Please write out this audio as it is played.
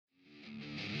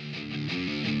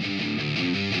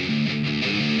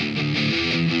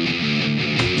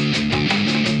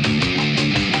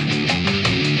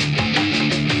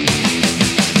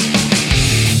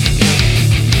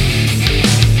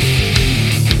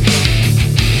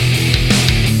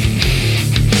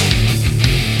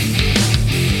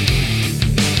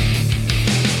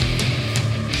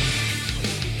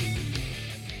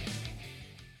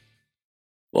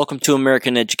Welcome to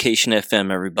American Education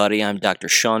FM, everybody. I'm Dr.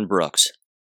 Sean Brooks.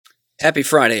 Happy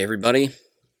Friday, everybody.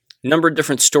 Number of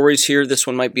different stories here. This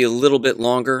one might be a little bit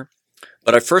longer,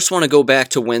 but I first want to go back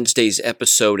to Wednesday's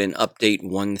episode and update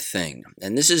one thing.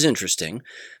 And this is interesting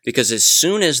because as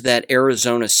soon as that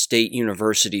Arizona State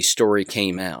University story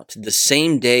came out, the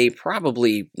same day,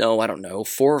 probably, 4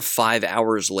 or 5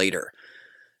 hours later,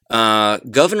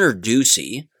 Governor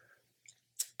Ducey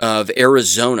of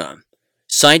Arizona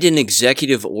signed an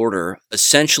executive order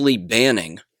essentially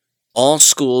banning all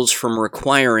schools from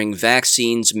requiring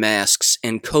vaccines, masks,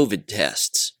 and COVID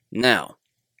tests. Now,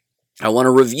 I want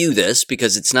to review this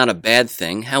because it's not a bad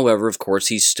thing. However, of course,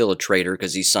 he's still a traitor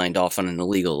because he signed off on an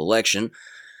illegal election.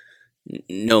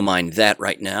 No mind that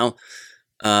right now.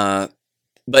 But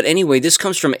anyway, this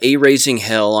comes from A Raising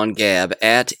Hell on Gab,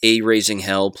 at A Raising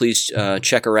Hell. Please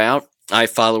check her out. I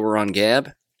follow her on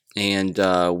Gab, and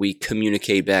we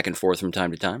communicate back and forth from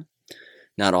time to time.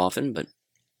 Not often, but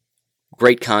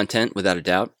great content, without a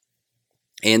doubt.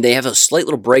 And they have a slight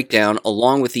little breakdown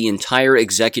along with the entire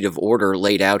executive order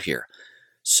laid out here.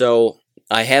 So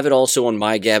I have it also on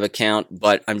my Gab account,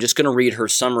 but I'm just going to read her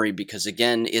summary because,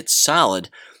 again, it's solid,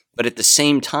 but at the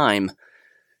same time,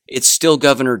 it's still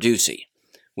Governor Ducey,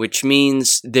 which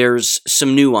means there's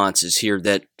some nuances here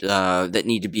that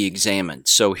need to be examined.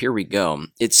 So here we go.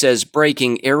 It says,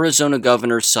 breaking, Arizona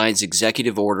governor signs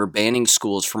executive order banning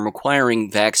schools from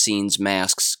requiring vaccines,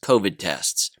 masks, COVID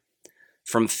tests.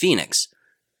 From Phoenix,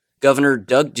 Governor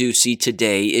Doug Ducey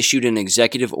today issued an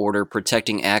executive order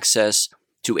protecting access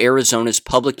to Arizona's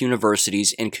public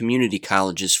universities and community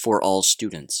colleges for all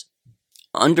students.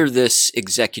 Under this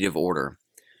executive order,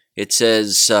 it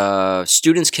says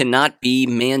students cannot be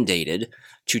mandated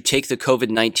to take the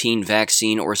COVID-19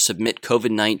 vaccine or submit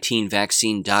COVID-19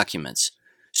 vaccine documents.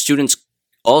 Students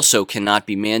also cannot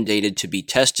be mandated to be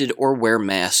tested or wear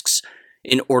masks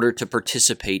in order to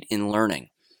participate in learning.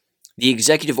 The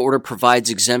executive order provides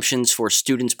exemptions for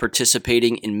students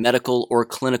participating in medical or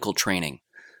clinical training.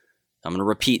 I'm going to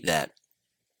repeat that.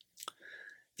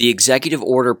 The executive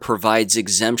order provides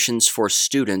exemptions for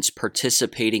students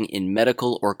participating in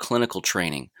medical or clinical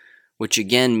training, which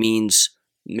again means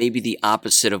maybe the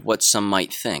opposite of what some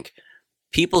might think.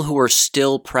 People who are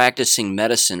still practicing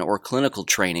medicine or clinical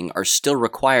training are still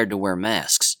required to wear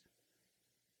masks.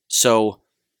 So,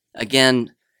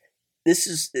 again, this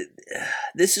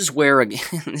is where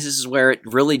it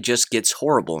really just gets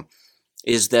horrible,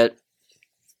 is that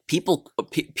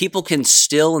people can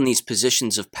still, in these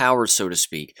positions of power, so to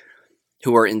speak,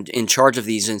 who are in charge of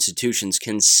these institutions,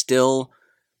 can still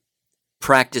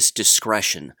practice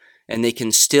discretion, and they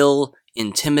can still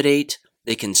intimidate,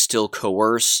 they can still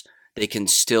coerce, they can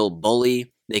still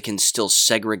bully, they can still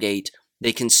segregate,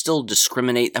 they can still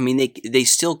discriminate. I mean, they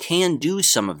still can do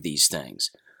some of these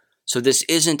things. So this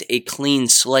isn't a clean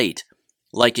slate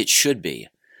like it should be.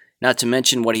 Not to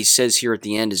mention what he says here at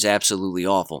the end is absolutely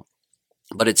awful.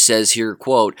 But it says here,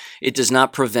 quote, it does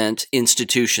not prevent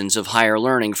institutions of higher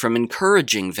learning from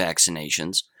encouraging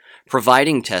vaccinations,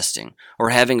 providing testing, or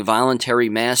having voluntary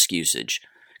mask usage,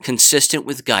 consistent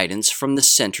with guidance from the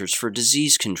Centers for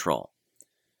Disease Control.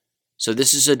 So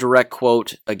this is a direct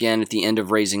quote, again, at the end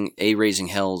of Raising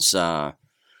Hell's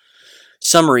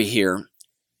summary here.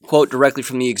 Quote directly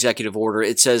from the executive order.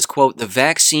 It says, quote, the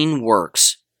vaccine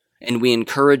works, and we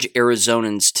encourage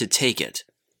Arizonans to take it.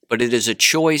 But it is a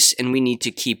choice, and we need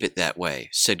to keep it that way,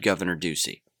 said Governor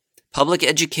Ducey. Public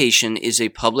education is a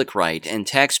public right, and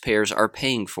taxpayers are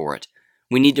paying for it.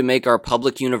 We need to make our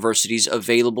public universities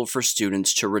available for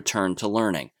students to return to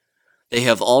learning. They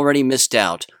have already missed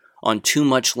out on too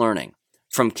much learning,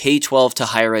 from K-12 to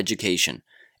higher education.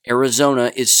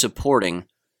 Arizona is supporting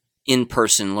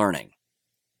in-person learning.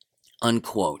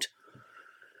 Unquote.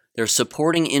 They're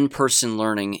supporting in-person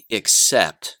learning,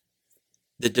 except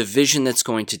the division that's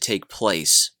going to take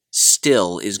place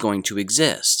still is going to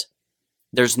exist.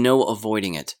 There's no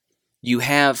avoiding it. You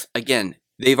have, again,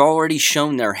 they've already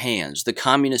shown their hands. The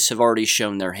communists have already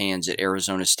shown their hands at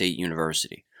Arizona State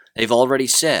University. They've already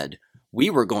said, we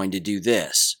were going to do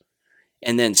this.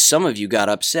 And then some of you got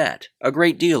upset. A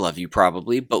great deal of you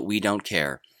probably, but we don't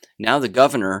care. Now the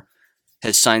governor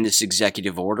has signed this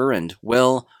executive order and,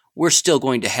 well, we're still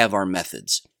going to have our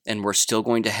methods, and we're still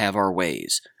going to have our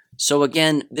ways. So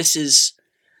again, this is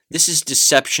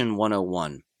Deception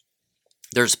 101.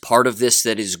 There's part of this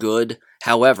that is good.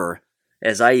 However,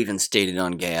 as I even stated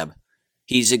on Gab,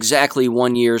 he's exactly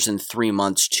 1 year and 3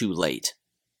 months too late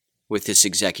with this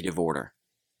executive order.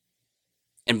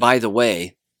 And by the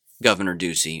way, Governor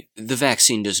Ducey, the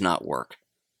vaccine does not work,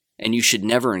 and you should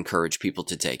never encourage people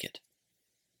to take it.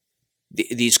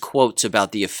 these quotes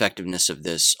about the effectiveness of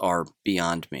this are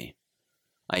beyond me.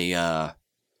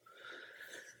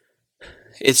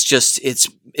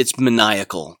 It's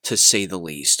maniacal, to say the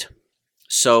least.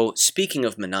 So, speaking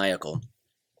of maniacal,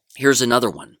 here's another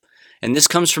one. And this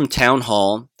comes from Town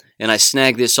Hall, and I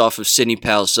snagged this off of Sydney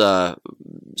Powell's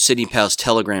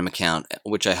Telegram account,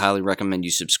 which I highly recommend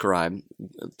you subscribe.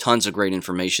 Tons of great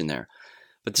information there.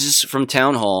 But this is from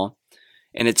Town Hall,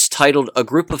 and it's titled, "A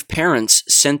Group of Parents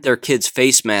Sent Their Kids'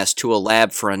 Face Masks to a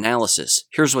Lab for Analysis.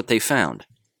 Here's what they found."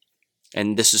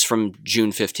 And this is from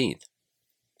June 15th.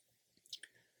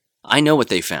 I know what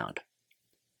they found,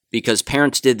 because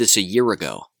parents did this a year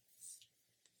ago.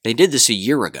 They did this a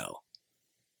year ago.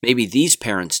 Maybe these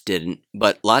parents didn't,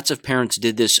 but lots of parents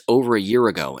did this over a year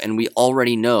ago, and we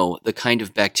already know the kind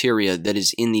of bacteria that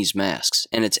is in these masks,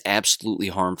 and it's absolutely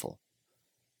harmful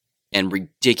and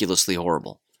ridiculously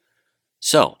horrible.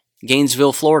 So,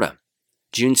 Gainesville, Florida,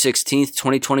 June 16th,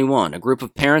 2021. A group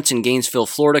of parents in Gainesville,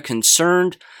 Florida,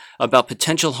 concerned about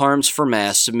potential harms for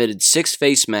masks, submitted 6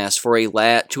 face masks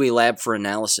to a lab for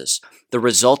analysis. The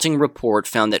resulting report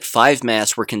found that 5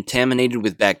 masks were contaminated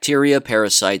with bacteria,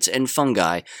 parasites, and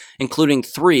fungi, including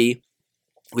 3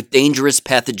 with dangerous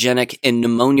pathogenic and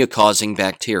pneumonia-causing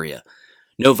bacteria.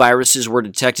 No viruses were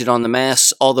detected on the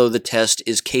masks, although the test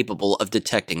is capable of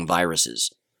detecting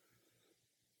viruses.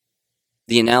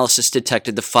 The analysis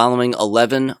detected the following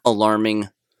 11 alarmingly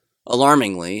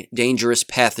dangerous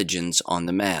pathogens on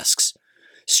the masks: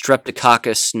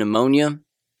 Streptococcus pneumonia,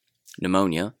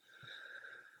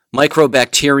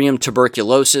 Microbacterium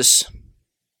tuberculosis,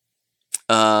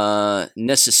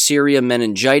 Neisseria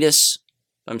meningitis,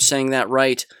 if I'm saying that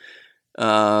right.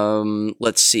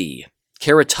 Let's see,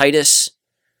 keratitis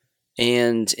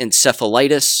and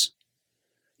encephalitis,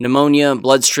 pneumonia,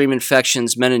 bloodstream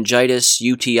infections, meningitis,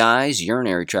 UTIs,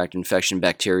 urinary tract infection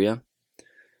bacteria,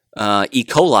 E.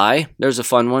 coli, there's a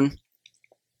fun one,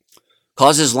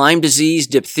 causes Lyme disease,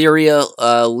 diphtheria,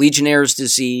 Legionnaire's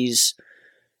disease,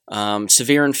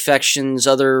 severe infections,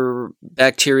 other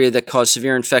bacteria that cause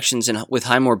severe infections with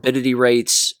high morbidity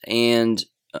rates, and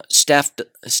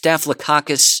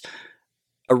Staphylococcus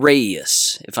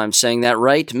aureus, if I'm saying that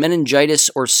right, meningitis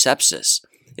or sepsis.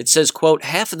 It says, quote,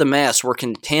 half of the masks were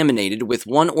contaminated with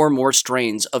one or more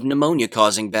strains of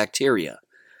pneumonia-causing bacteria.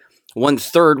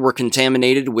 1/3 were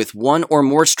contaminated with one or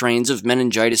more strains of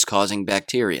meningitis-causing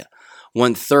bacteria.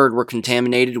 1/3 were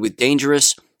contaminated with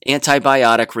dangerous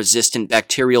antibiotic-resistant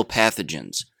bacterial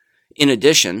pathogens. In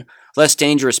addition, less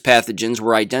dangerous pathogens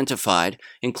were identified,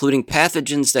 including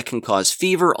pathogens that can cause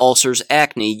fever, ulcers,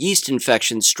 acne, yeast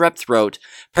infections, strep throat,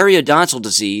 periodontal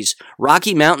disease,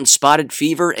 Rocky Mountain spotted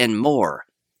fever, and more.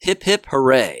 Hip hip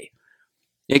hooray.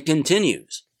 It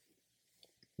continues.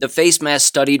 The face masks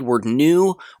studied were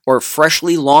new or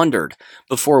freshly laundered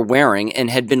before wearing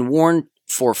and had been worn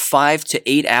for 5 to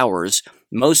 8 hours,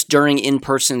 most during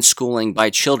in-person schooling by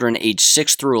children aged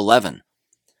 6 through 11.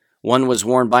 One was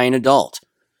worn by an adult.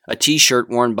 A t-shirt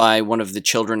worn by one of the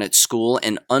children at school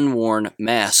and unworn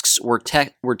masks were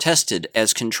tested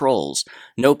as controls.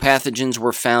 No pathogens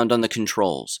were found on the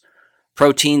controls.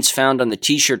 Proteins found on the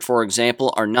t-shirt, for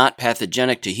example, are not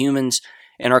pathogenic to humans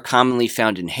and are commonly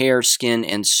found in hair, skin,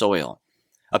 and soil.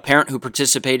 A parent who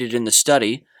participated in the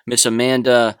study, Miss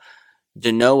Amanda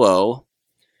DeNovo,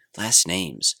 last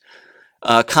names,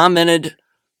 commented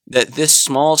that this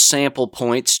small sample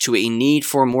points to a need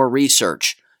for more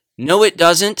research. No, it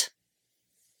doesn't.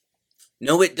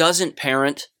 No, it doesn't,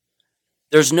 parent.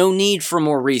 There's no need for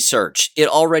more research. It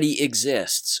already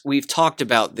exists. We've talked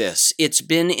about this. It's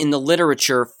been in the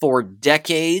literature for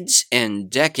decades and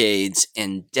decades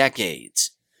and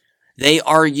decades. They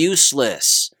are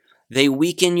useless. They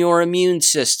weaken your immune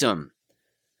system.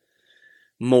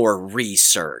 More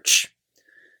research.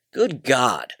 Good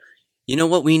God. You know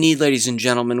what we need, ladies and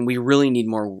gentlemen? We really need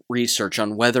more research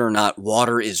on whether or not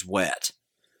water is wet.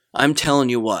 I'm telling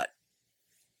you what.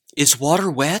 Is water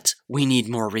wet? We need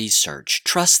more research.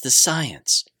 Trust the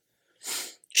science.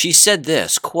 She said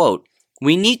this, quote,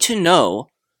 we need to know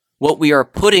what we are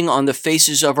putting on the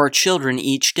faces of our children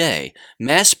each day.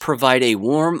 Masks provide a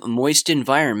warm, moist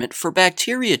environment for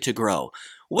bacteria to grow.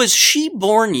 Was she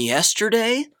born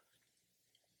yesterday?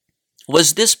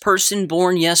 Was this person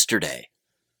born yesterday?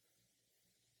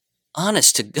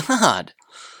 Honest to God.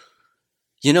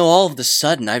 You know, all of a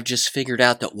sudden, I've just figured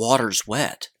out that water's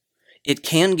wet. It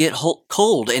can get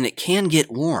cold and it can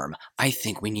get warm. I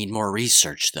think we need more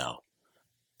research, though.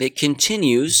 It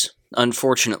continues,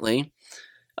 unfortunately.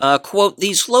 Quote,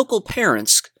 these local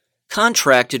parents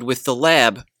contracted with the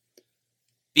lab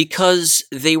because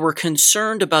they were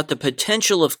concerned about the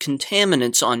potential of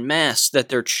contaminants on masks that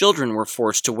their children were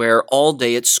forced to wear all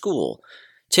day at school,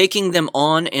 taking them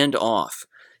on and off,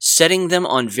 setting them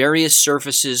on various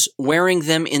surfaces, wearing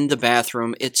them in the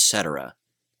bathroom, etc.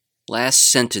 Last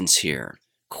sentence here.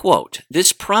 Quote,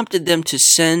 this prompted them to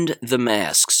send the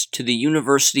masks to the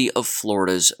University of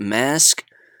Florida's Mass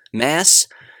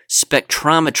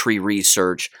Spectrometry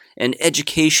Research and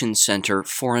Education Center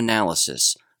for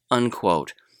analysis,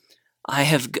 unquote.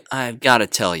 I've got to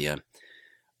tell you,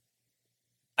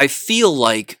 I feel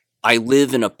like I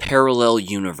live in a parallel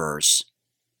universe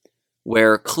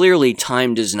where clearly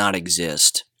time does not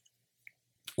exist,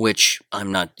 which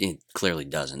it clearly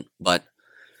doesn't, but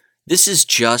this is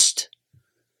just,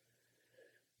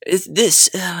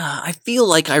 I feel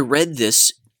like I read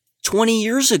this 20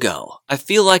 years ago. I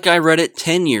feel like I read it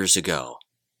 10 years ago.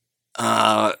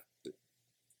 And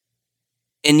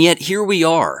yet here we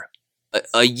are,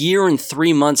 a year and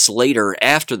 3 months later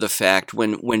after the fact,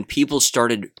 when people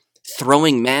started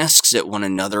throwing masks at one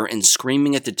another and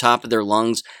screaming at the top of their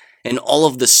lungs, and all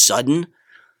of the sudden,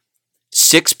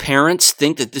 6 parents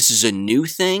think that this is a new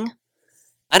thing?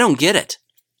 I don't get it.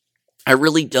 I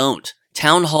really don't.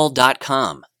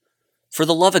 Townhall.com. For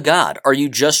the love of God, are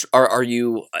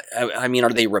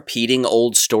they repeating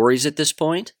old stories at this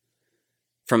point?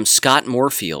 From Scott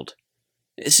Moorfield.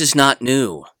 This is not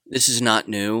new. This is not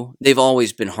new. They've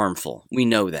always been harmful. We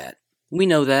know that.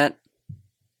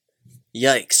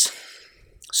 Yikes.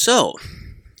 So,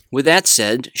 with that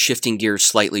said, shifting gears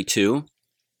slightly too,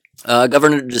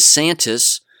 Governor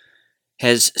DeSantis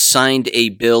has signed a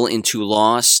bill into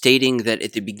law stating that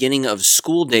at the beginning of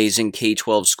school days in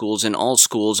K-12 schools and all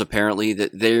schools, apparently,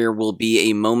 that there will be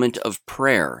a moment of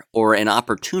prayer or an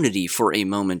opportunity for a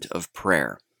moment of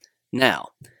prayer. Now,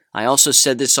 I also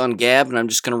said this on Gab, and I'm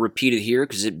just going to repeat it here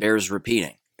because it bears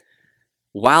repeating.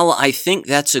 While I think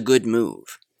that's a good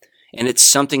move, and it's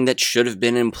something that should have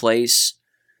been in place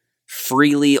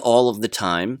freely all of the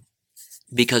time,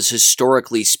 because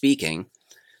historically speaking,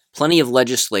 plenty of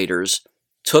legislators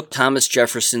took Thomas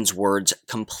Jefferson's words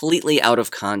completely out of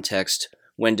context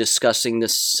when discussing the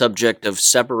subject of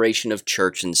separation of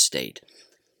church and state.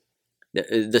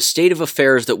 The state of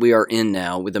affairs that we are in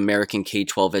now with American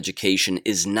K-12 education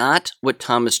is not what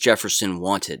Thomas Jefferson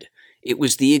wanted. It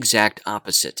was the exact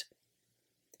opposite.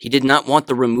 He did not want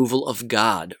the removal of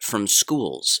God from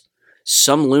schools.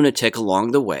 Some lunatic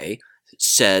along the way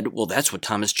said, well, that's what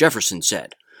Thomas Jefferson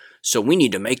said, so we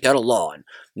need to make that a law, and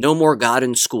no more God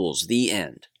in schools, the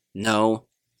end. No,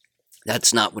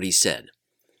 that's not what he said.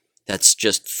 That's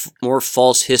just more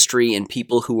false history and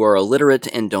people who are illiterate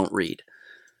and don't read.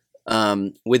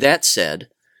 With that said,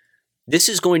 this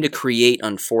is going to create,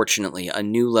 unfortunately, a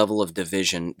new level of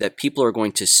division that people are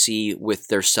going to see with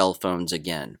their cell phones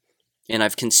again. And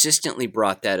I've consistently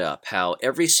brought that up, how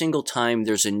every single time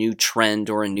there's a new trend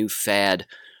or a new fad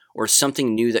or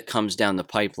something new that comes down the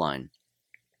pipeline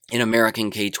in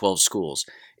American K-12 schools,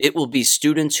 it will be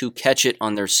students who catch it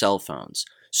on their cell phones.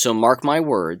 So mark my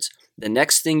words, the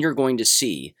next thing you're going to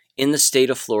see in the state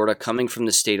of Florida, coming from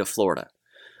the state of Florida,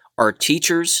 are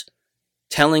teachers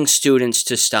telling students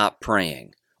to stop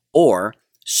praying, or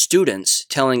students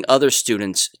telling other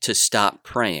students to stop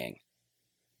praying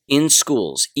in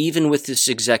schools, even with this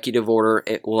executive order.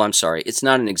 It's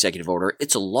not an executive order,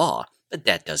 it's a law, but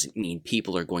that doesn't mean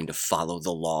people are going to follow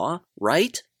the law,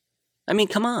 right? I mean,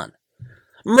 come on.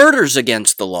 Murder's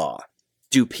against the law.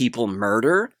 Do people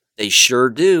murder? They sure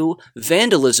do.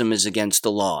 Vandalism is against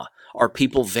the law. Are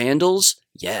people vandals?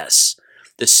 Yes.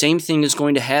 The same thing is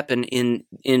going to happen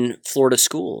in Florida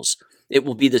schools. It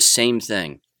will be the same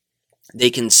thing.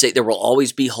 They can say there will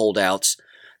always be holdouts.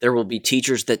 There will be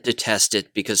teachers that detest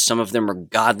it because some of them are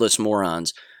godless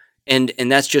morons. And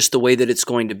that's just the way that it's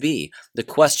going to be. The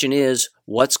question is,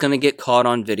 what's going to get caught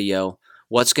on video?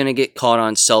 What's going to get caught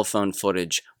on cell phone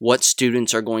footage? What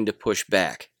students are going to push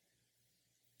back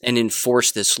and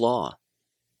enforce this law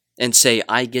and say,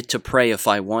 I get to pray if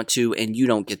I want to, and you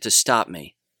don't get to stop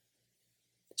me?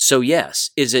 So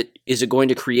yes, is it going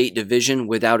to create division?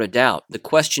 Without a doubt. The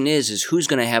question is who's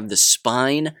going to have the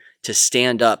spine to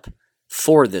stand up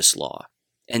for this law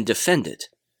and defend it?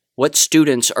 What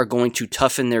students are going to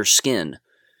toughen their skin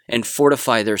and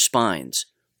fortify their spines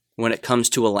when it comes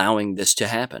to allowing this to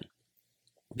happen?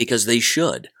 Because they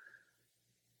should.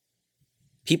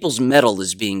 People's mettle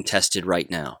is being tested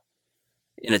right now.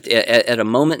 At a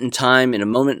moment in time, in a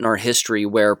moment in our history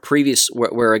where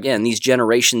again, these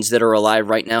generations that are alive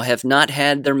right now have not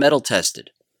had their mettle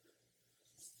tested.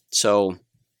 So,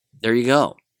 there you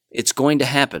go. It's going to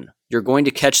happen. You're going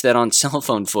to catch that on cell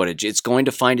phone footage. It's going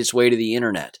to find its way to the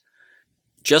internet.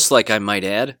 Just like, I might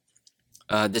add,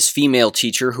 this female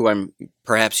teacher, who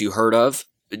perhaps you heard of,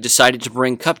 decided to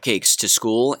bring cupcakes to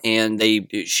school, and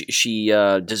she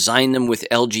designed them with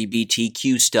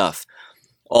LGBTQ stuff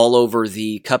all over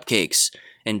the cupcakes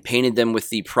and painted them with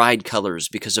the pride colors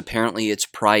because apparently it's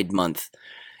Pride Month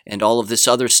and all of this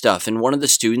other stuff. And one of the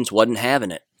students wasn't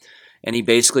having it. And he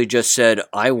basically just said,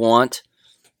 I want,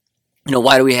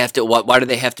 why do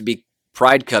they have to be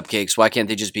Pride cupcakes? Why can't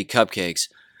they just be cupcakes?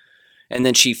 And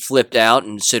then she flipped out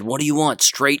and said, what do you want,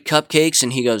 straight cupcakes?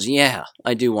 And he goes, yeah,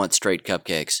 I do want straight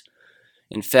cupcakes.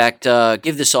 In fact,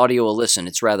 give this audio a listen.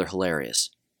 It's rather hilarious.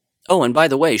 Oh, and by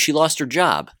the way, she lost her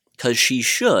job, because she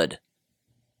should.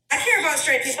 I care about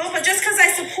straight people, but just because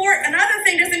I support another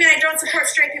thing doesn't mean I don't support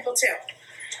straight people too.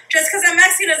 Just because I'm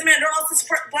Mexican doesn't mean I don't also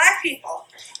support black people,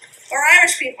 or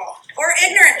Irish people, or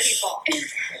ignorant people.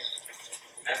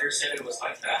 Never said it was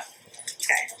like that.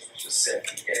 Okay. Just said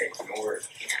you get ignored.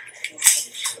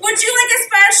 Would you like a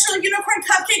special unicorn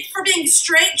cupcake for being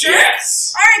straight jerk?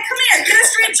 Yes! Alright, come here, get a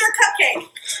straight jerk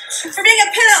cupcake. For being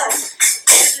a pill.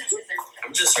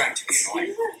 I'm just trying to be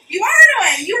annoying. You are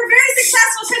annoying. You were very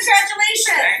successful.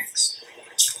 Congratulations.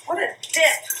 Thanks. What a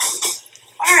dip.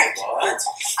 Alright. What?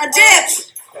 A dip.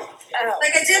 Oh.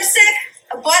 Like a dipstick,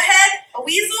 a butthead, a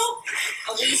weasel.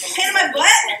 A weasel. Pain in my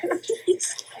butt.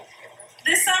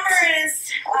 This summer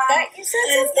is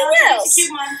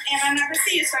LGBTQ month, and I'm never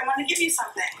see you, so I want to give you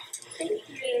something. Thank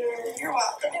you. You're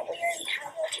welcome. Didn't we already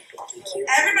have it? Thank you.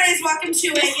 Everybody's welcome to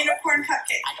a unicorn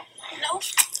cupcake. No.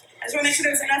 I just want to make sure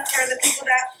there's enough for the people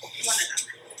that wanted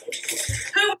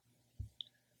them.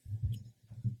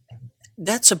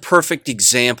 That's a perfect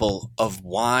example of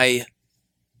why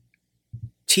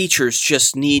teachers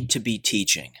just need to be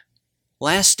teaching.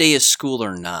 Last day of school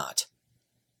or not.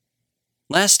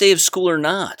 Last day of school or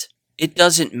not. It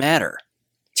doesn't matter.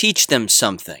 Teach them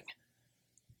something.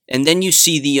 And then you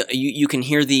see you can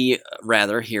hear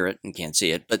hear it, you can't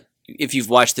see it, but if you've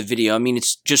watched the video,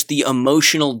 it's just the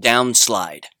emotional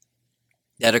downslide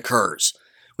that occurs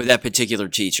with that particular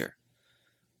teacher.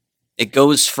 It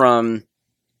goes from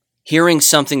hearing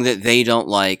something that they don't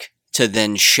like, to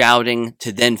then shouting,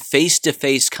 to then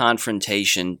face-to-face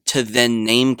confrontation, to then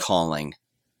name-calling.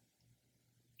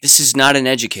 This is not an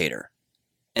educator.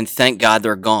 And thank God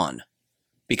they're gone.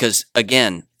 Because,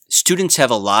 again, students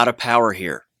have a lot of power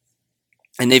here.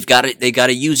 And they got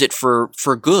to use it for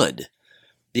good.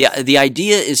 The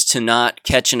idea is to not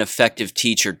catch an effective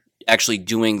teacher actually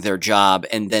doing their job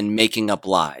and then making up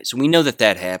lies. We know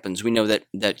that happens. We know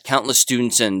that countless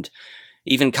students and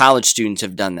even college students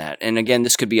have done that. And again,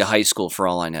 this could be a high school for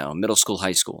all I know, middle school,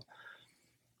 high school.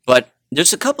 But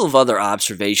there's a couple of other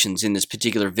observations in this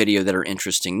particular video that are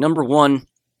interesting. Number one,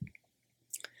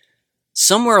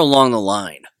 somewhere along the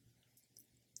line,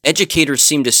 educators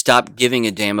seem to stop giving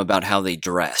a damn about how they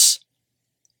dress.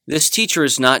 This teacher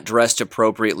is not dressed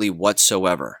appropriately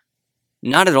whatsoever.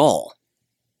 Not at all.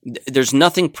 There's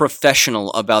nothing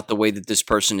professional about the way that this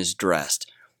person is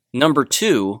dressed. Number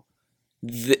two,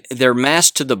 they're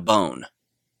masked to the bone.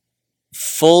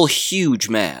 Full, huge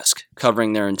mask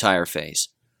covering their entire face.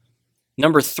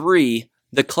 Number three,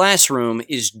 the classroom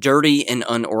is dirty and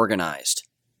unorganized.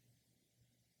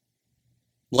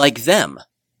 Like them.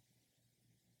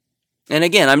 And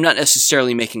again, I'm not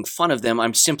necessarily making fun of them.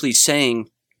 I'm simply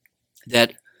saying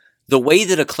that the way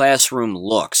that a classroom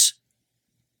looks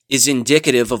is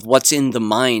indicative of what's in the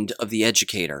mind of the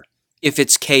educator. If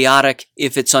it's chaotic,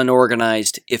 if it's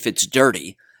unorganized, if it's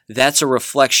dirty, that's a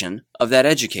reflection of that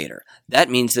educator. That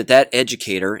means that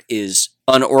educator is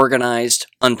unorganized,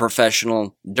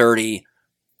 unprofessional, dirty,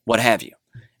 what have you.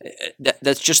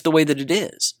 That's just the way that it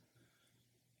is.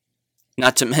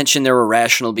 Not to mention their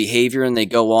irrational behavior, and they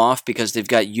go off because they've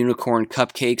got unicorn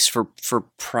cupcakes for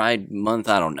Pride Month.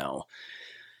 I don't know.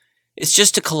 It's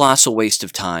just a colossal waste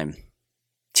of time.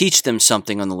 Teach them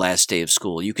something on the last day of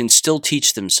school. You can still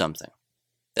teach them something.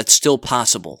 That's still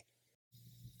possible.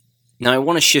 Now, I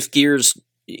want to shift gears,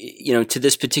 to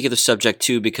this particular subject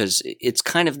too, because it's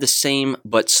kind of the same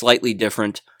but slightly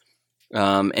different,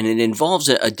 and it involves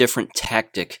a different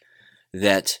tactic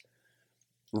that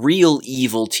real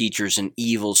evil teachers and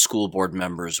evil school board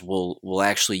members will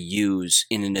actually use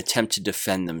in an attempt to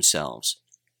defend themselves.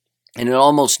 And it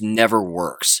almost never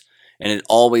works. And it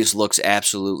always looks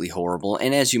absolutely horrible.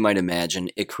 And as you might imagine,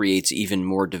 it creates even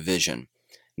more division.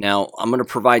 Now, I'm going to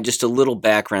provide just a little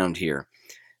background here.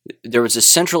 There was a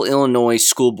Central Illinois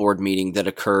school board meeting that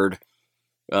occurred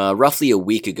roughly a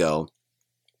week ago.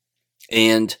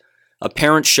 And a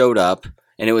parent showed up,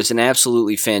 and it was an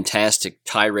absolutely fantastic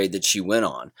tirade that she went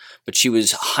on. But she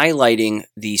was highlighting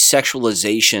the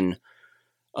sexualization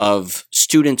of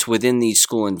students within these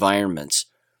school environments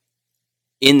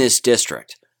in this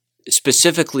district,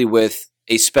 specifically with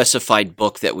a specified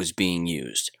book that was being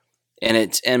used. And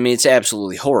it's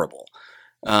absolutely horrible.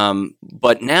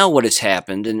 But now what has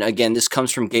happened, and again, this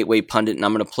comes from Gateway Pundit, and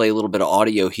I'm going to play a little bit of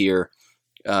audio here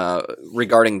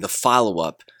regarding the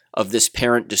follow-up of this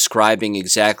parent describing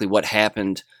exactly what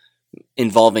happened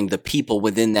involving the people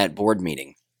within that board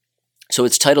meeting. So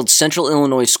it's titled, Central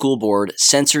Illinois School Board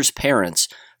Censors Parents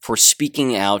for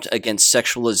Speaking Out Against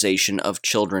Sexualization of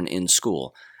Children in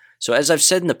School. So as I've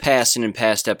said in the past and in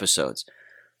past episodes,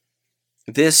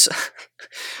 this,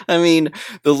 the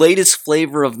latest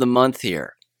flavor of the month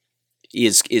here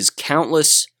is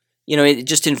countless, it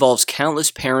just involves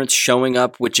countless parents showing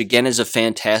up, which again is a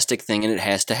fantastic thing and it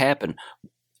has to happen.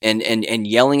 And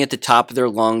yelling at the top of their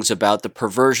lungs about the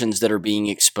perversions that are being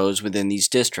exposed within these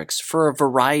districts for a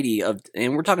variety of,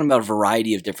 and we're talking about a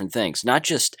variety of different things, not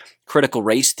just critical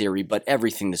race theory, but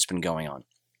everything that's been going on.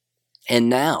 And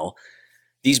now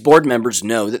these board members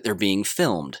know that they're being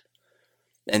filmed,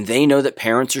 and they know that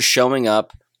parents are showing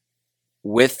up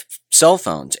with cell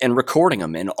phones and recording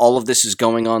them, and all of this is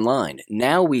going online.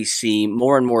 Now we see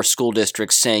more and more school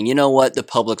districts saying, you know what, the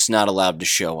public's not allowed to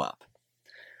show up.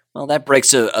 Well, that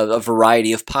breaks a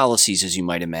variety of policies, as you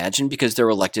might imagine, because they're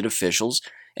elected officials,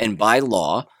 and by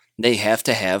law, they have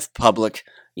to have public,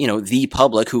 the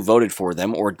public who voted for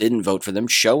them or didn't vote for them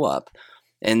show up,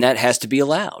 and that has to be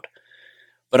allowed.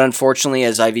 But unfortunately,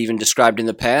 as I've even described in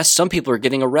the past, some people are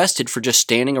getting arrested for just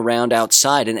standing around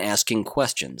outside and asking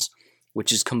questions,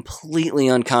 which is completely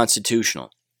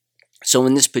unconstitutional. So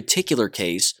in this particular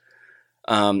case,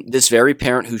 this very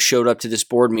parent who showed up to this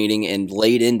board meeting and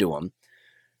laid into him,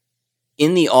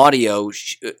 in the audio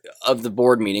of the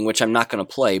board meeting, which I'm not going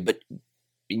to play, but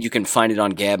you can find it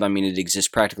on Gab. It exists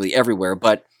practically everywhere.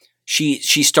 But she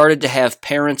started to have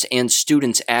parents and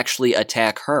students actually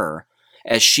attack her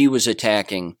as she was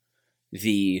attacking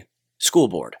the school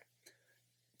board.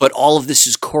 But all of this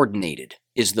is coordinated,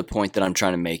 is the point that I'm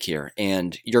trying to make here.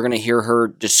 And you're going to hear her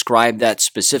describe that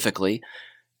specifically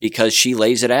because she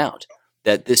lays it out,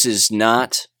 that this is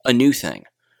not a new thing.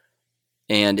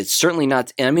 And it's certainly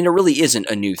not, it really isn't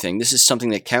a new thing. This is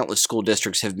something that countless school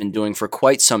districts have been doing for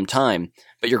quite some time,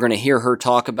 but you're going to hear her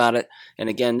talk about it. And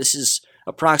again, this is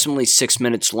approximately 6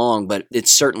 minutes long, but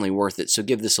it's certainly worth it. So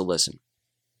give this a listen.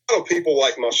 A lot of people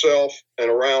like myself and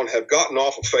around have gotten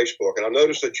off of Facebook, and I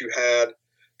noticed that you had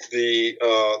the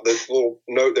little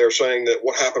note there saying that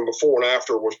what happened before and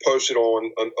after was posted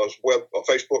on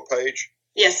a Facebook page.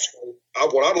 Yes.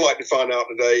 What I'd like to find out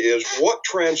today is what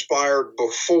transpired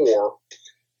before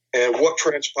and what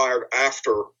transpired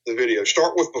after the video.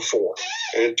 Start with before,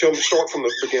 and start from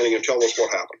the beginning and tell us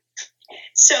what happened.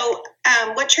 So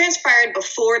what transpired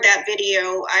before that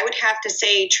video, I would have to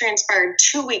say transpired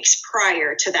 2 weeks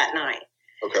prior to that night.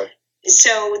 Okay.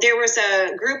 So there was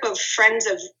a group of friends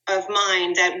of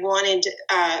mine that wanted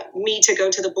me to go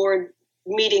to the board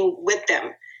meeting with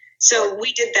them. So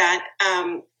we did that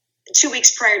 2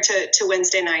 weeks prior to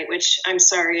Wednesday night, which I'm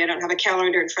sorry, I don't have a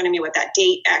calendar in front of me what that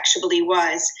date actually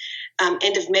was.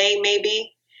 End of May,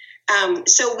 maybe.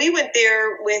 So we went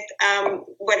there with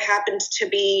what happens to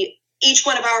be each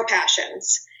one of our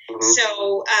passions. Mm-hmm.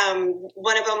 So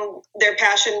one of them, their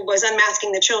passion was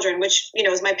unmasking the children, which,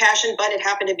 is my passion, but it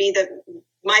happened to be that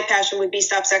my passion would be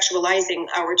stop sexualizing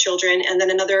our children. And then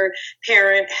another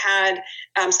parent had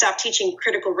stopped teaching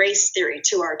critical race theory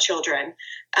to our children.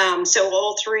 So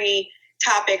all three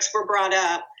topics were brought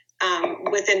up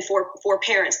within four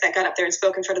parents that got up there and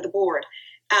spoke in front of the board.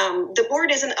 The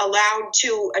board isn't allowed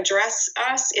to address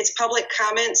us. It's public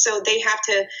comment, so they have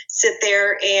to sit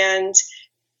there and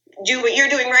do what you're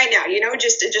doing right now.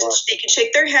 Just they can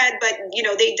shake their head, but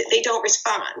they don't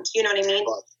respond. You know what I mean?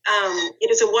 It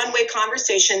is a one-way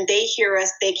conversation. They hear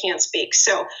us, they can't speak.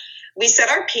 So we said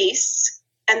our piece,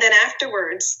 and then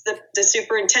afterwards, the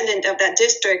superintendent of that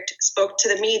district spoke to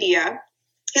the media.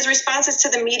 His responses to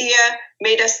the media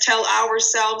made us tell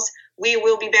ourselves, we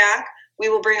will be back. We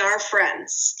will bring our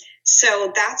friends.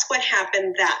 So that's what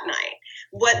happened that night.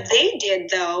 What they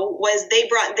did, though, was they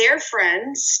brought their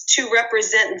friends to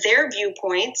represent their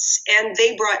viewpoints, and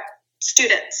they brought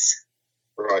students.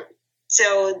 Right.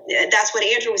 So that's what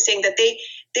Andrew was saying, that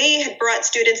they had brought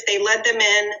students, they led them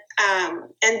in,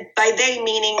 and by they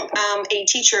meaning a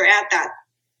teacher at that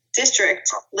district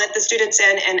led the students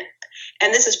in,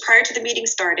 and this is prior to the meeting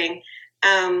starting.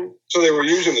 So they were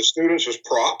using the students as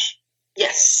props?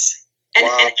 Yes. And,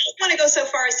 wow. And I don't want to go so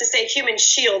far as to say human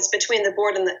shields between the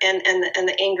board and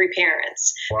the angry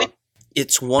parents. Wow.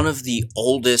 It's one of the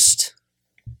oldest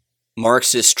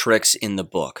Marxist tricks in the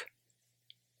book.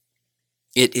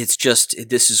 It's just,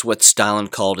 this is what Stalin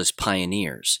called as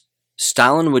pioneers.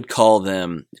 Stalin would call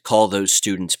those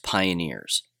students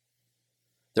pioneers.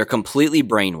 They're completely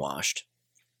brainwashed.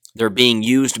 They're being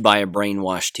used by a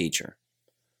brainwashed teacher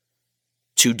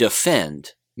to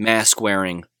defend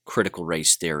mask-wearing, critical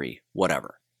race theory,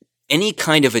 whatever. Any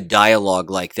kind of a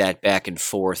dialogue like that back and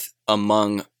forth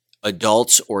among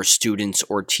adults or students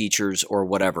or teachers or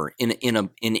whatever in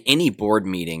any board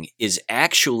meeting is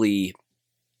actually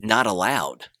not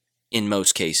allowed in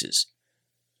most cases.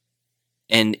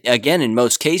 And again, in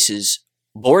most cases,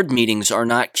 board meetings are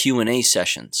not Q&A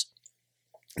sessions.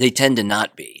 They tend to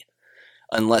not be,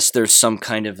 unless there's some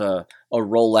kind of a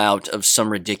rollout of some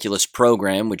ridiculous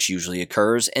program, which usually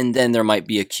occurs, and then there might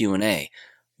be a Q&A.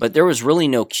 But there was really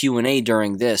no Q&A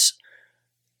during this.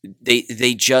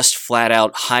 They just flat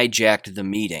out hijacked the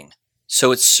meeting.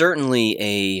 So it's certainly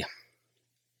a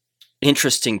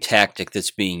interesting tactic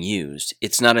that's being used.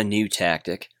 It's not a new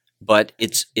tactic, but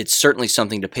it's certainly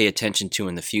something to pay attention to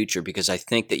in the future, because I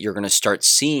think that you're going to start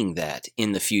seeing that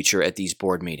in the future at these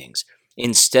board meetings.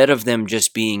 Instead of them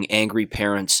just being angry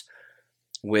parents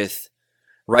with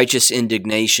righteous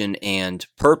indignation and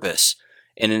purpose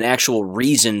and an actual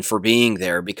reason for being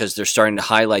there, because they're starting to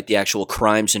highlight the actual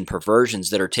crimes and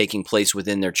perversions that are taking place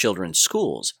within their children's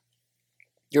schools,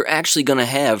 you're actually going to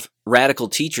have radical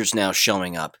teachers now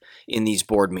showing up in these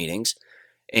board meetings,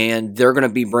 and they're going to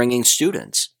be bringing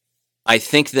students. I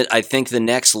think the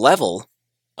next level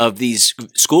of these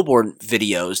school board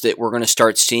videos that we're going to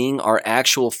start seeing are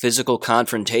actual physical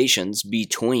confrontations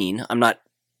between, I'm not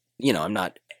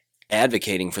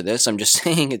advocating for this, I'm just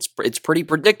saying it's pretty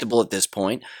predictable at this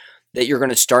point that you're going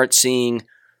to start seeing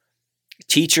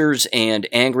teachers and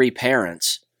angry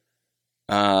parents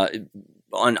on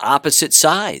opposite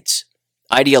sides,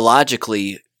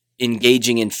 ideologically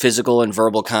engaging in physical and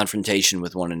verbal confrontation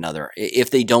with one another,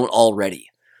 if they don't already.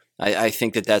 I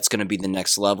think that that's going to be the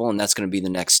next level, and that's going to be the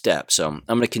next step. So I'm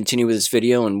going to continue with this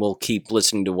video, and we'll keep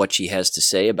listening to what she has to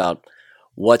say about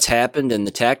what's happened and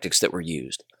the tactics that were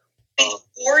used.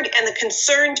 Board and the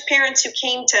concerned parents who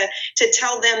came to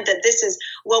tell them that this is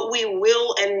what we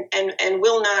will and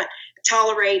will not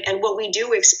tolerate, and what we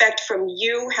do expect from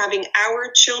you having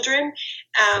our children.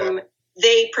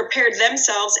 They prepared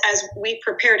themselves as we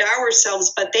prepared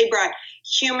ourselves, but they brought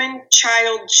human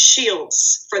child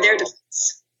shields for their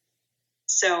defense.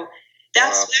 So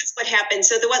that's what happened.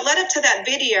 So what led up to that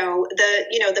video,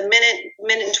 the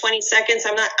minute and 20 seconds,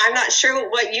 I'm not sure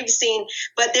what you've seen,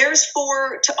 but there's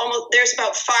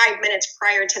about 5 minutes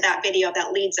prior to that video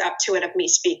that leads up to it of me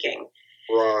speaking.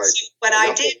 Right. So what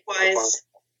I did was,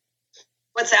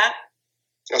 what's that?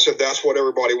 I said that's what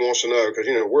everybody wants to know, because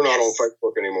we're not on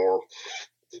Facebook anymore.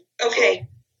 Okay.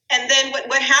 And then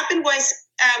what happened was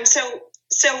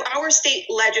so our state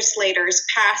legislators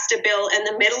passed a bill in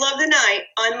the middle of the night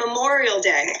on Memorial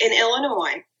Day in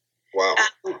Illinois. Wow.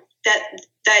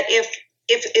 That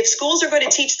if schools are going to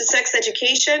teach the sex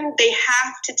education, they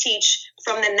have to teach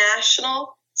from the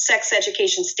national sex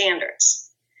education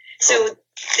standards. So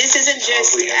this isn't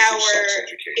just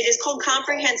it is called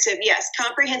comprehensive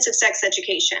sex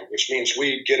education. Which means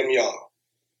we get them young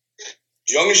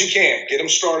as you can. Get them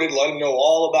started, let them know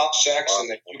all about sex, and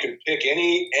that you can pick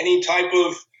any type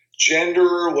of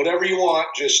gender, whatever you want.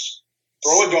 Just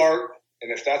throw a dart,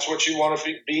 and if that's what you want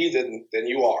to be, then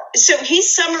you are. So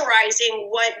he's summarizing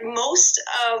what most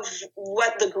of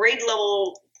what the grade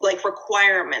level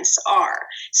requirements are.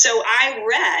 So I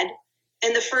read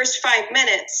in the first 5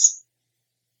 minutes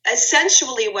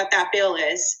essentially what that bill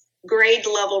is. Grade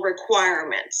level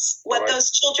requirements, what those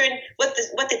children, what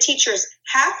the teachers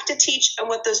have to teach, and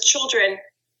what those children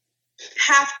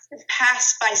have to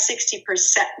pass by 60%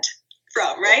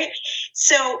 from, right?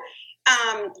 So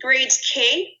grades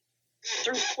K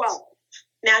through 12,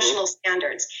 national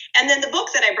standards. And then the book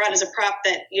that I brought as a prop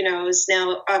that, is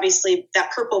now obviously that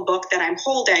purple book that I'm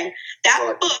holding,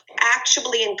 that book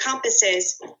actually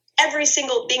encompasses every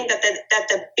single thing that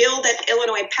the bill that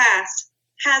Illinois passed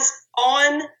has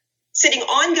sitting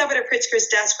on Governor Pritzker's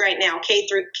desk right now, K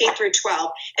through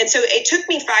 12. And so it took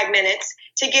me 5 minutes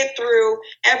to get through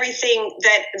everything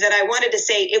that I wanted to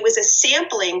say. It was a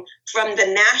sampling from the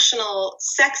national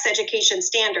sex education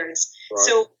standards. Right.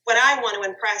 So what I want to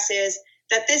impress is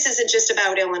that this isn't just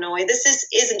about Illinois. This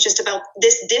isn't just about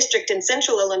this district in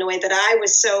central Illinois that I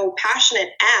was so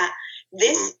passionate at.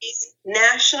 This is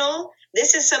national.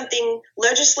 This is something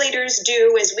legislators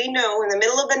do, as we know, in the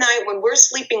middle of the night when we're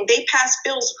sleeping. They pass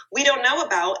bills we don't know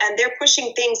about, and they're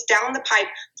pushing things down the pipe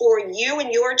for you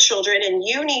and your children, and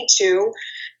you need to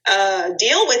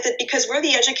deal with it because we're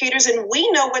the educators and we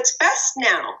know what's best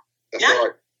now. That's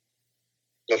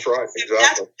right. Exactly.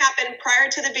 That's what happened prior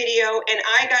to the video, and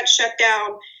I got shut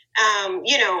down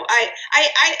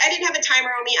I didn't have a timer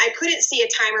on me. I couldn't see a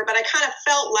timer, but I kind of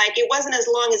felt like it wasn't as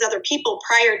long as other people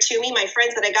prior to me. My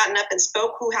friends that had gotten up and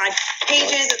spoke who had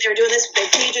pages, and they were doing this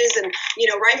with their pages and,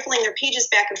 rifling their pages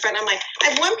back in front. I'm like, I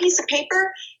have one piece of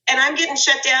paper and I'm getting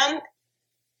shut down.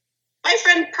 My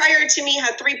friend prior to me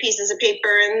had 3 pieces of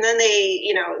paper, and then they,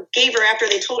 gave her after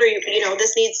they told her,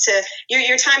 this needs to,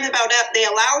 your time's about up. They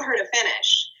allowed her to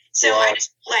finish. So wow.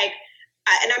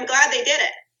 And I'm glad they did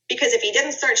it. Because if he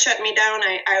didn't start shutting me down,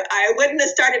 I wouldn't have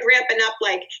started ramping up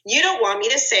like, you don't want me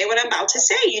to say what I'm about to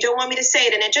say. You don't want me to say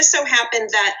it. And it just so happened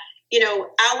that,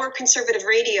 our conservative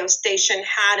radio station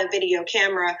had a video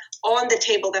camera on the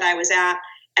table that I was at,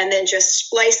 and then just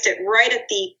spliced it right at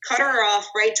cut her off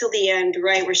right till the end,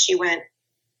 right where she went.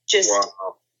 Just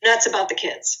wow. Nuts about the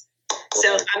kids.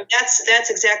 So that's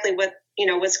exactly what,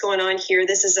 what's going on here.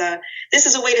 This is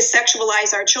a way to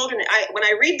sexualize our children. When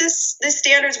I read this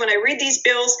standards, when I read these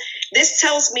bills, this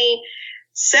tells me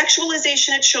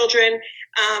sexualization of children,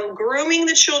 grooming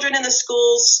the children in the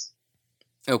schools.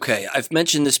 Okay, I've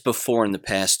mentioned this before in the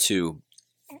past too,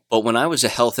 but when I was a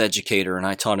health educator and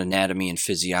I taught anatomy and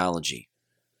physiology,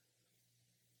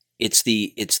 it's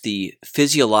the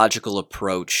physiological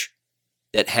approach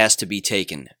that has to be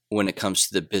taken when it comes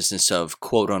to the business of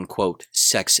quote-unquote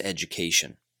sex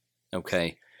education,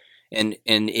 okay? And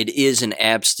it is an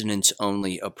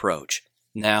abstinence-only approach.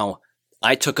 Now,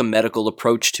 I took a medical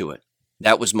approach to it.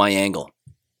 That was my angle.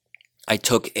 I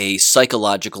took a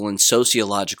psychological and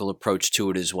sociological approach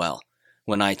to it as well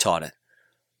when I taught it.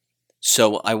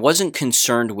 So I wasn't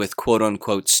concerned with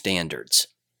quote-unquote standards.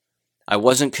 I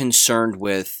wasn't concerned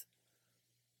with...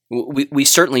 We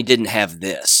certainly didn't have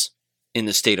this in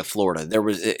the state of Florida.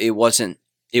 It wasn't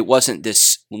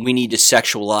this, we need to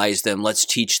sexualize them, let's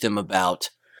teach them about,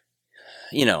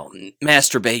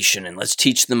 masturbation, and let's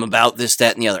teach them about this,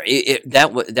 that, and the other.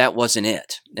 That wasn't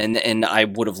it. And I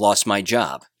would have lost my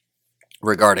job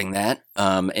regarding that,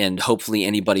 and hopefully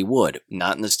anybody would.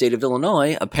 Not in the state of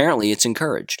Illinois. Apparently it's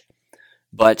encouraged.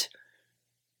 But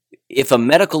if a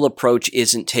medical approach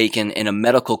isn't taken and a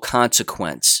medical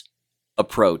consequence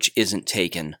approach isn't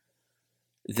taken,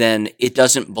 then it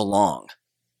doesn't belong.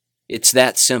 It's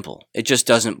that simple. It just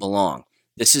doesn't belong.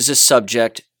 This is a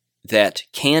subject that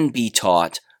can be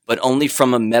taught, but only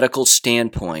from a medical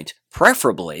standpoint,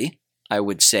 preferably, I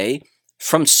would say,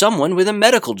 from someone with a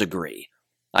medical degree.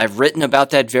 I've written about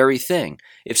that very thing.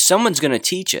 If someone's going to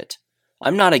teach it,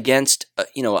 I'm not against,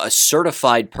 a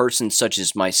certified person such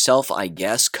as myself, I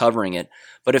guess, covering it,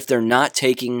 but if they're not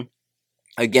taking,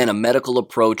 again, a medical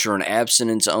approach or an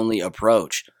abstinence-only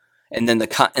approach, and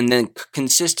then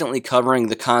consistently covering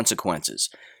the consequences,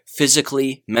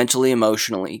 physically, mentally,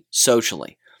 emotionally,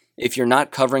 socially. If you're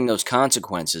not covering those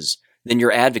consequences, then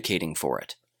you're advocating for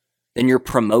it. Then you're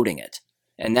promoting it.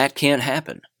 And that can't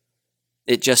happen.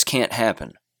 It just can't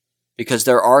happen. Because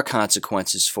there are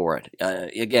consequences for it.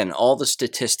 Again, all the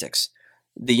statistics.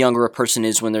 The younger a person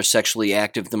is when they're sexually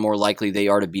active, the more likely they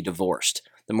are to be divorced.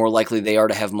 The more likely they are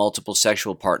to have multiple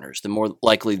sexual partners. The more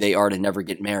likely they are to never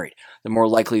get married. The more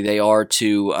likely they are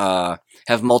to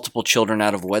have multiple children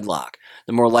out of wedlock.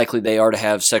 The more likely they are to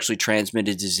have sexually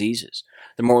transmitted diseases.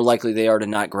 The more likely they are to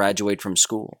not graduate from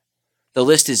school. The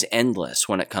list is endless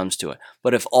when it comes to it.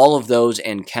 But if all of those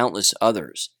and countless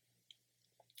others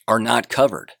are not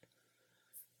covered,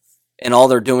 and all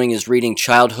they're doing is reading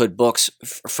childhood books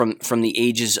from the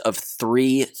ages of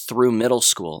 3 through middle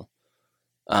school,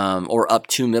 or up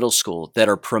to middle school, that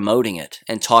are promoting it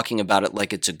and talking about it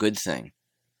like it's a good thing,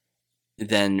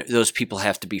 then those people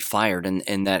have to be fired,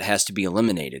 and that has to be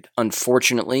eliminated.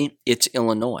 Unfortunately, it's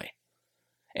Illinois.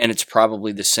 And it's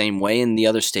probably the same way in the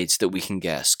other states that we can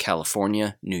guess.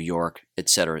 California, New York,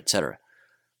 etc., etc.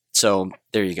 So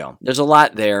there you go. There's a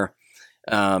lot there.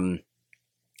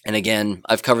 And again,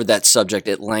 I've covered that subject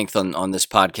at length on this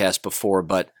podcast before,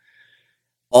 but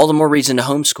all the more reason to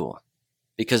homeschool.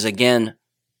 Because again,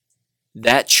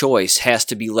 that choice has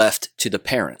to be left to the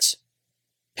parents.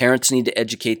 Parents need to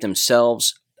educate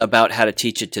themselves about how to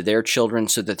teach it to their children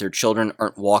so that their children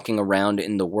aren't walking around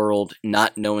in the world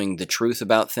not knowing the truth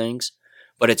about things.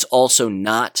 But it's also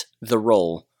not the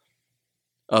role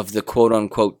of the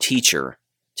quote-unquote teacher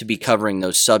to be covering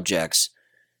those subjects,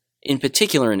 in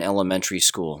particular in elementary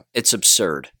school. It's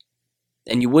absurd.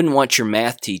 And you wouldn't want your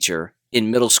math teacher in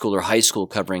middle school or high school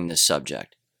covering this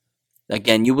subject.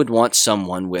 Again, you would want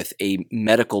someone with a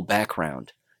medical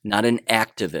background, not an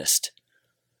activist.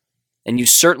 And you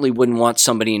certainly wouldn't want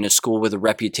somebody in a school with a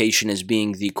reputation as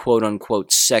being the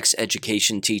quote-unquote sex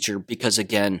education teacher, because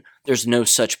again, there's no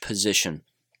such position.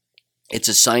 It's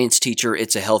a science teacher,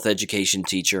 it's a health education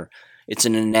teacher, It's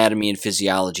an anatomy and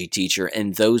physiology teacher,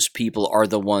 and those people are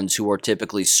the ones who are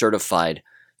typically certified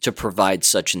to provide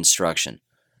such instruction.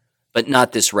 But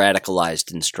not this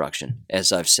radicalized instruction,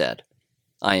 as I've said.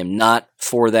 I am not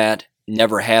for that,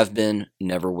 never have been,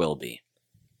 never will be.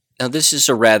 Now, this is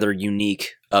a rather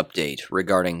unique update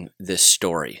regarding this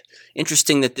story.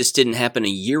 Interesting that this didn't happen a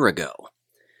year ago,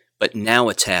 but now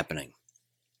it's happening.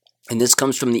 And this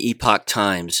comes from the Epoch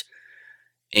Times,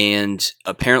 and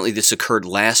apparently this occurred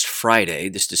last Friday.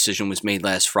 This decision was made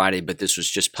last Friday, but this was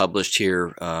just published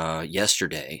here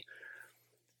yesterday.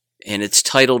 And it's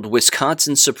titled,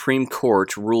 Wisconsin Supreme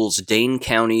Court Rules Dane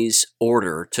County's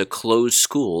Order to Close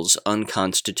Schools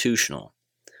Unconstitutional.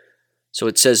 So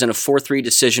it says, in a 4-3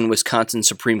 decision, Wisconsin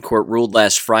Supreme Court ruled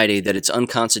last Friday that it's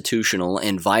unconstitutional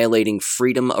and violating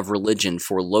freedom of religion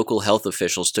for local health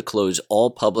officials to close all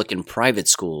public and private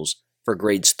schools for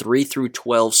grades 3 through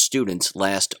 12 students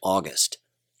last August.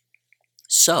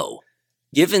 So,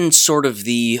 given sort of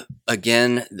the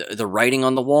writing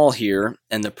on the wall here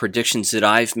and the predictions that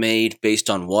I've made based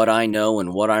on what I know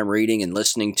and what I'm reading and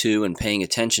listening to and paying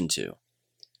attention to,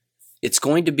 it's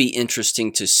going to be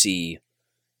interesting to see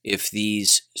if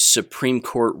these Supreme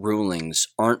Court rulings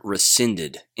aren't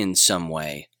rescinded in some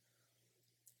way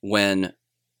when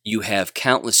you have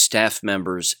countless staff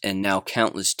members and now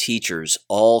countless teachers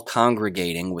all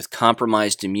congregating with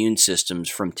compromised immune systems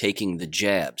from taking the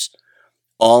jabs,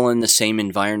 all in the same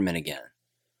environment again.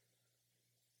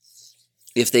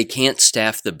 If they can't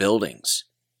staff the buildings,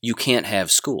 you can't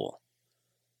have school.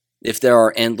 If there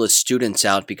are endless students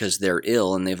out because they're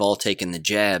ill and they've all taken the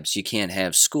jabs, you can't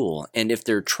have school. And if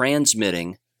they're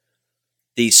transmitting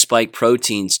these spike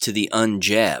proteins to the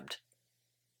unjabbed,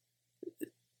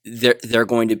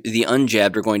 the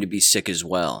unjabbed are going to be sick as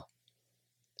well.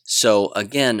 So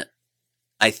again,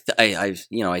 I've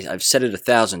said it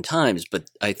 1,000 times, but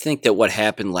I think that what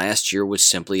happened last year was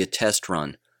simply a test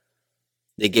run.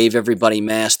 They gave everybody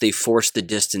masks, they forced the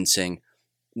distancing,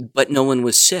 but no one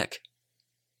was sick.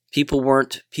 People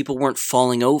weren't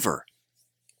falling over.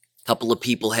 A couple of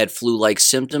people had flu-like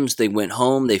symptoms. They went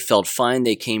home. They felt fine.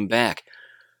 They came back.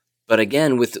 But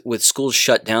again, with schools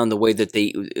shut down the way that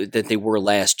they were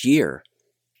last year,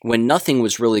 when nothing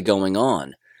was really going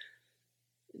on,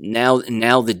 now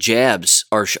the jabs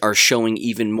are showing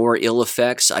even more ill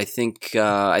effects. I think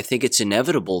it's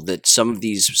inevitable that some of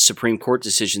these Supreme Court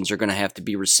decisions are going to have to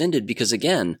be rescinded because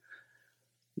again,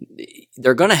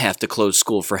 they're going to have to close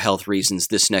school for health reasons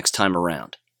this next time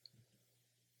around.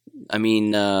 I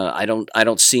mean, I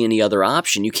don't see any other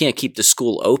option. You can't keep the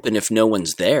school open if no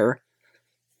one's there.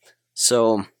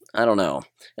 So, I don't know.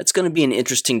 It's going to be an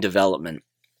interesting development.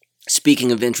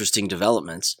 Speaking of interesting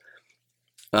developments,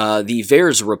 the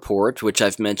VAERS report, which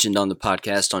I've mentioned on the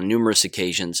podcast on numerous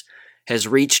occasions, has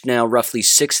reached now roughly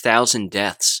 6,000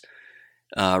 deaths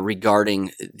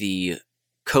regarding the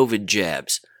COVID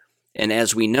jabs. And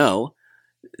as we know,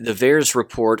 the VAERS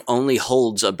report only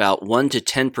holds about 1 to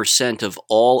 10% of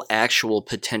all actual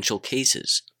potential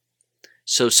cases.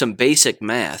 So some basic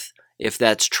math, if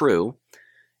that's true,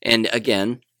 and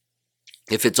again,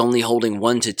 if it's only holding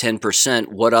 1 to 10%,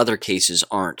 what other cases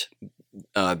aren't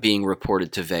being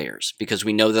reported to VAERS? Because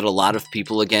we know that a lot of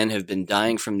people, again, have been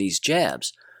dying from these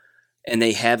jabs, and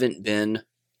they haven't been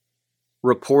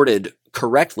reported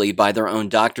correctly by their own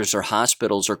doctors or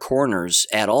hospitals or coroners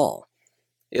at all.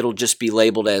 It'll just be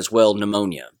labeled as, well,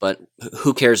 pneumonia, but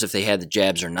who cares if they had the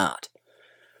jabs or not?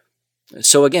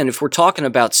 So again, if we're talking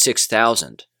about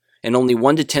 6,000 and only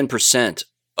 1 to 10%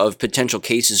 of potential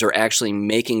cases are actually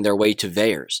making their way to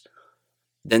VAERS,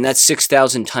 then that's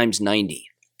 6,000 times 90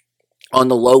 on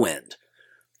the low end,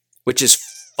 which is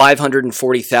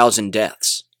 540,000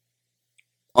 deaths.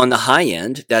 On the high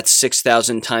end, that's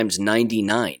 6,000 times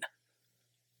 99,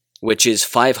 which is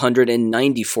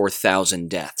 594,000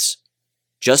 deaths,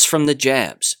 just from the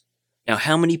jabs. Now,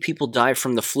 how many people die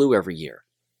from the flu every year?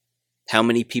 How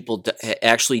many people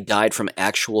actually died from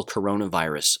actual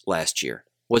coronavirus last year?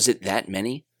 Was it that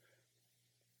many?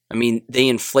 I mean, they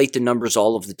inflate the numbers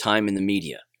all of the time in the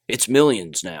media. It's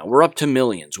millions now. We're up to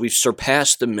millions. We've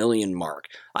surpassed the million mark.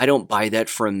 I don't buy that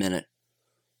for a minute.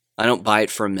 I don't buy it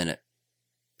for a minute.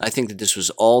 I think that this was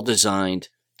all designed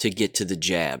to get to the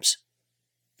jabs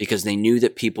because they knew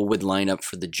that people would line up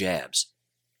for the jabs.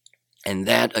 And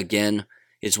that, again,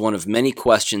 is one of many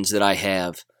questions that I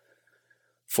have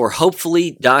for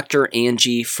hopefully Dr.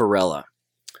 Angie Farella.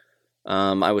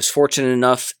 I was fortunate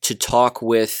enough to talk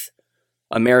with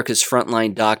America's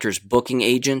Frontline Doctors booking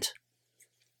agent,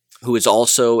 who is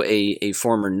also a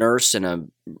former nurse and a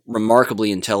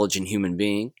remarkably intelligent human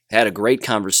being. Had a great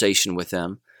conversation with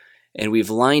them. and we've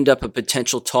lined up a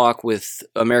potential talk with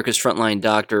America's Frontline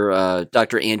Doctor,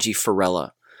 Dr. Angie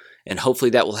Farella. And hopefully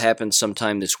that will happen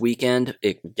sometime this weekend.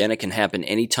 It can happen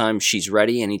anytime she's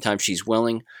ready, anytime she's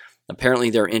willing. Apparently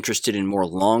they're interested in more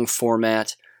long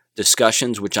format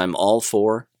discussions, which I'm all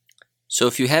for. So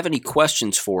if you have any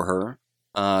questions for her,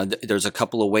 there's a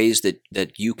couple of ways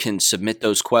that you can submit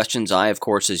those questions. I, of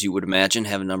course, as you would imagine,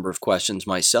 have a number of questions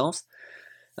myself,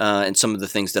 and some of the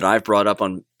things that I've brought up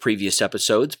on previous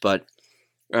episodes. But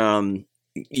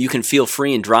you can feel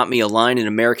free and drop me a line at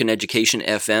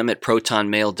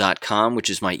AmericanEducationFM@protonmail.com, which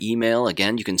is my email.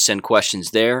 Again, you can send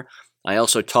questions there. I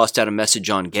also tossed out a message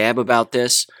on Gab about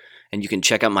this, and you can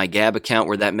check out my Gab account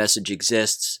where that message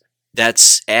exists.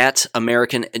 That's at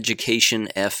American Education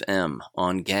FM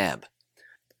on Gab.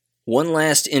 One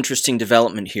last interesting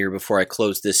development here before I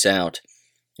close this out.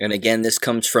 And again, this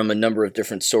comes from a number of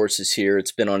different sources here.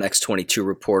 It's been on X22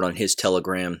 Report on his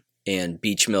Telegram and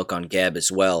Beach Milk on Gab as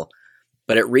well.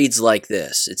 But it reads like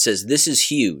this. It says, "This is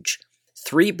huge.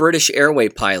 3 British Airway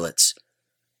pilots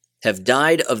have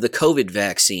died of the COVID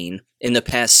vaccine in the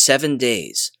past 7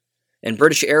 days. And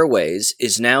British Airways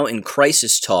is now in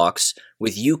crisis talks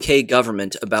with UK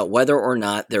government about whether or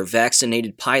not their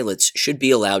vaccinated pilots should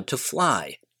be allowed to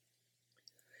fly.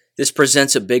 This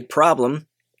presents a big problem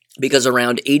because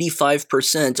around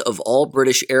 85% of all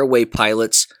British Airway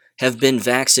pilots have been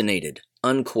vaccinated."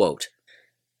 Unquote.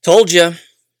 Told you.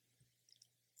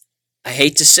 I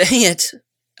hate to say it.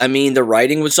 I mean, the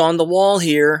writing was on the wall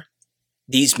here.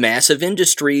 These massive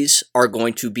industries are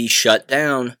going to be shut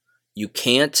down. You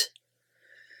can't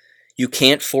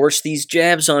force these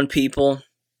jabs on people.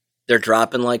 They're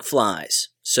dropping like flies.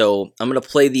 So I'm going to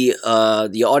play the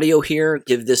audio here.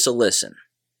 Give this a listen.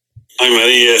 Hey,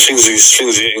 Matty, yeah, things are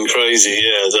getting crazy,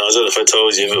 yeah. I don't know if I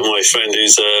told you, but my friend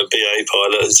who's a BA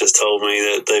pilot has just told me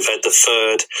that they've had the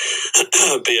 3rd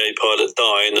BA pilot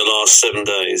die in the last 7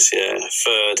 days, yeah.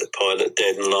 3rd pilot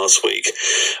dead in the last week.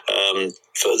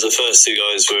 For the first 2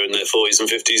 guys were in their 40s and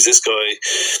 50s. This guy,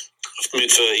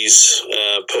 mid-30s,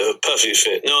 perfectly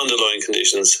fit, no underlying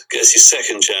conditions, gets his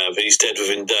 2nd jab, he's dead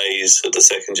within days of the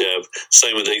 2nd jab,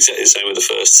 exactly the same with the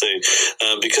first 2.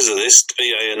 Because of this,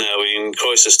 BA are now in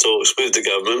crisis talks with the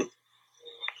government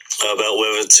about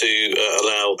whether to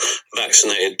allow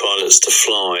vaccinated pilots to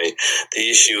fly. The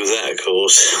issue with that, of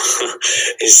course,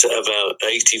 is about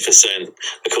 80%,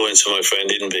 according to my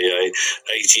friend in BA,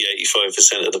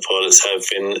 85% of the pilots have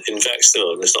been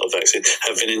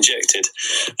have been injected.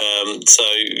 So,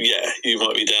 yeah, you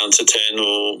might be down to 10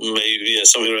 or maybe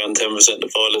something around 10% of the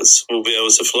pilots will be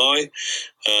able to fly.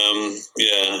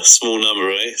 Small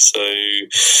number, eh? So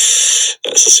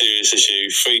that's a serious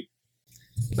issue.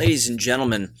 Ladies and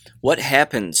gentlemen, what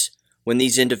happens when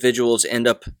these individuals end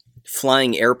up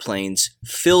flying airplanes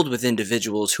filled with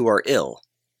individuals who are ill?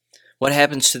 What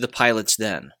happens to the pilots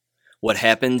then? What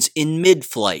happens in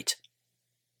mid-flight?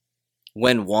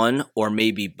 When one or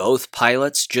maybe both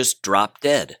pilots just drop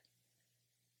dead?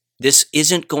 This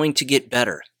isn't going to get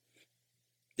better.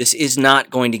 This is not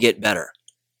going to get better.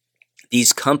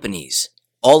 These companies,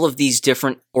 all of these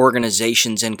different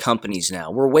organizations and companies now,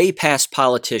 we're way past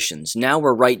politicians. Now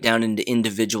we're right down into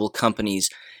individual companies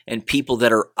and people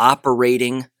that are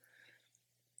operating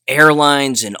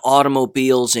airlines and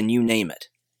automobiles and you name it.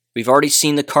 We've already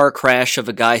seen the car crash of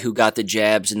a guy who got the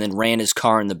jabs and then ran his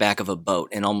car in the back of a boat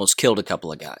and almost killed a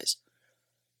couple of guys.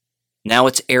 Now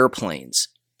it's airplanes,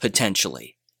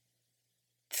 potentially.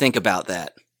 Think about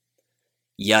that.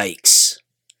 Yikes.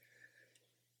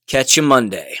 Catch you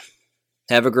Monday.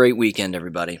 Have a great weekend,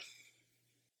 everybody.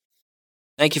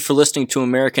 Thank you for listening to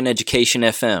American Education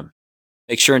FM.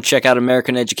 Make sure and check out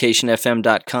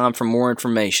AmericanEducationFM.com for more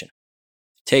information.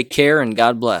 Take care and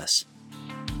God bless.